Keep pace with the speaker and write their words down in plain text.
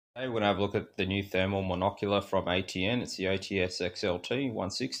Hey, we're going to have a look at the new thermal monocular from ATN. It's the OTS-XLT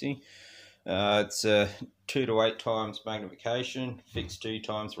 160. It's 2 to 8 times magnification, fixed 2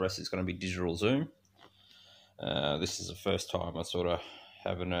 times, the rest is going to be digital zoom. This is the first time I sort of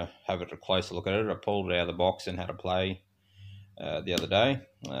have a closer look at it. I pulled it out of the box and had a play the other day.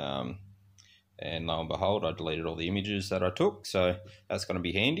 And lo and behold, I deleted all the images that I took, so that's going to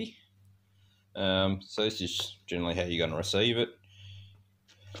be handy. So this is generally how you're going to receive it.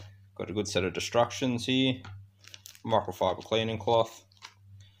 Got a good set of instructions here. Microfiber cleaning cloth.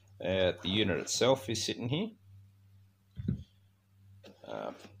 The unit itself is sitting here.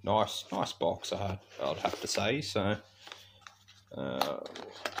 Nice box, I'd have to say. So up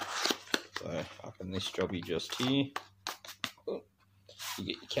in this jobby just here, you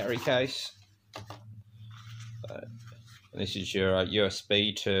get your carry case. This is your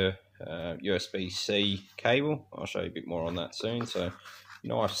USB to USB-C cable. I'll show you a bit more on that soon. So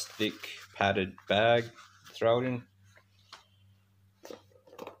nice thick padded bag, throw it in.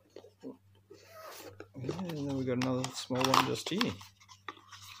 And then we've got another small one just here.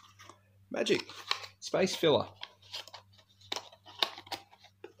 Magic space filler.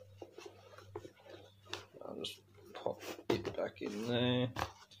 I'll just pop it back in there.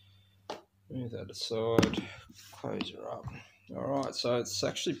 Move that aside. Close her up. Alright, so it's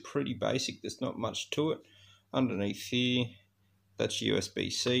actually pretty basic. There's not much to it. Underneath here, that's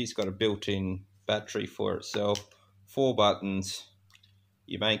USB-C. It's got a built-in battery for itself. 4 buttons.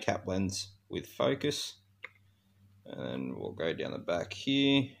 Your main cap lens with focus. And we'll go down the back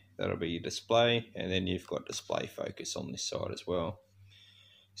here. That'll be your display. And then you've got display focus on this side as well.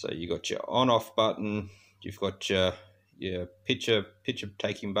 So you got your on-off button. You've got your picture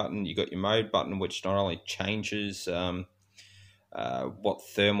taking button. You got your mode button, which not only changes what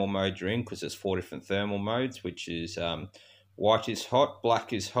thermal mode you're in, because there's 4 different thermal modes, which is white is hot,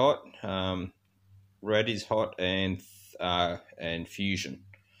 black is hot, red is hot, and fusion.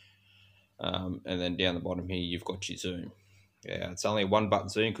 And then down the bottom here, you've got your zoom. Yeah, it's only a 1-button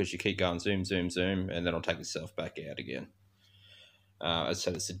zoom because you keep going zoom, zoom, zoom, and then it'll take itself back out again. As I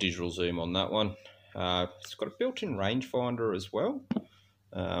said, it's a digital zoom on that one. It's got a built-in rangefinder as well,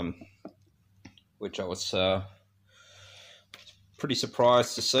 which I was pretty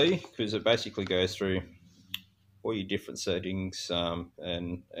surprised to see, because it basically goes through all your different settings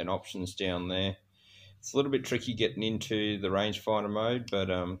and options down there. It's a little bit tricky getting into the rangefinder mode, but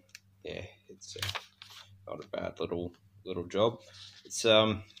yeah, it's not a bad little job. It's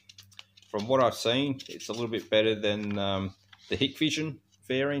from what I've seen, it's a little bit better than the Hikvision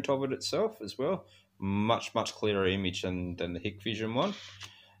variant of it itself as well. Much clearer image than the Hikvision one.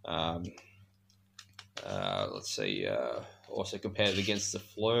 Let's see. Also compared it against the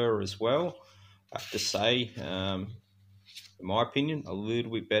FLIR as well. I have to say, in my opinion, a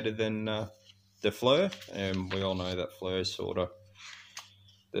little bit better than the FLIR. And we all know that FLIR is sort of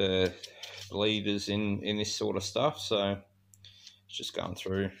the leaders in this sort of stuff. So it's just going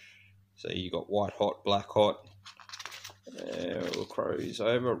through. So you got white hot, black hot. We'll cruise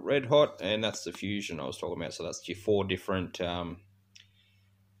over red hot, and that's the fusion I was talking about. So that's your 4 different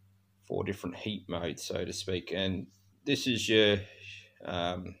heat modes, so to speak. And this is your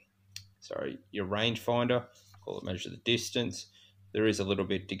your rangefinder. Call it measure the distance. There is a little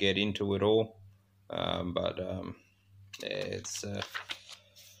bit to get into it all, but yeah, it's a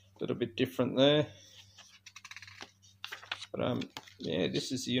little bit different there. But yeah,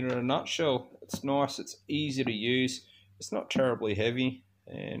 this is the unit in a nutshell. It's nice. It's easy to use. It's not terribly heavy,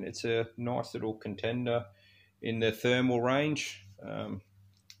 and it's a nice little contender in the thermal range.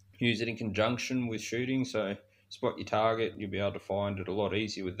 Use it in conjunction with shooting, so spot your target, you'll be able to find it a lot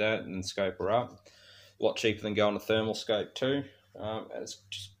easier with that and scope her up. A lot cheaper than going to thermal scope too. And it's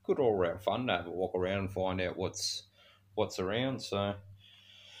just good all around fun to have a walk around and find out what's around. So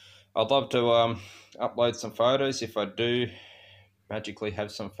I'd love to upload some photos. If I do magically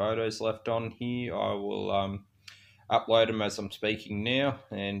have some photos left on here, I will upload them as I'm speaking now,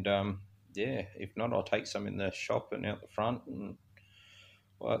 and yeah, if not, I'll take some in the shop and out the front and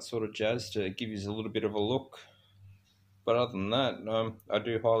all that sort of jazz to give you a little bit of a look. But other than that, I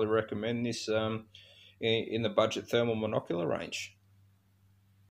do highly recommend this in the budget thermal monocular range.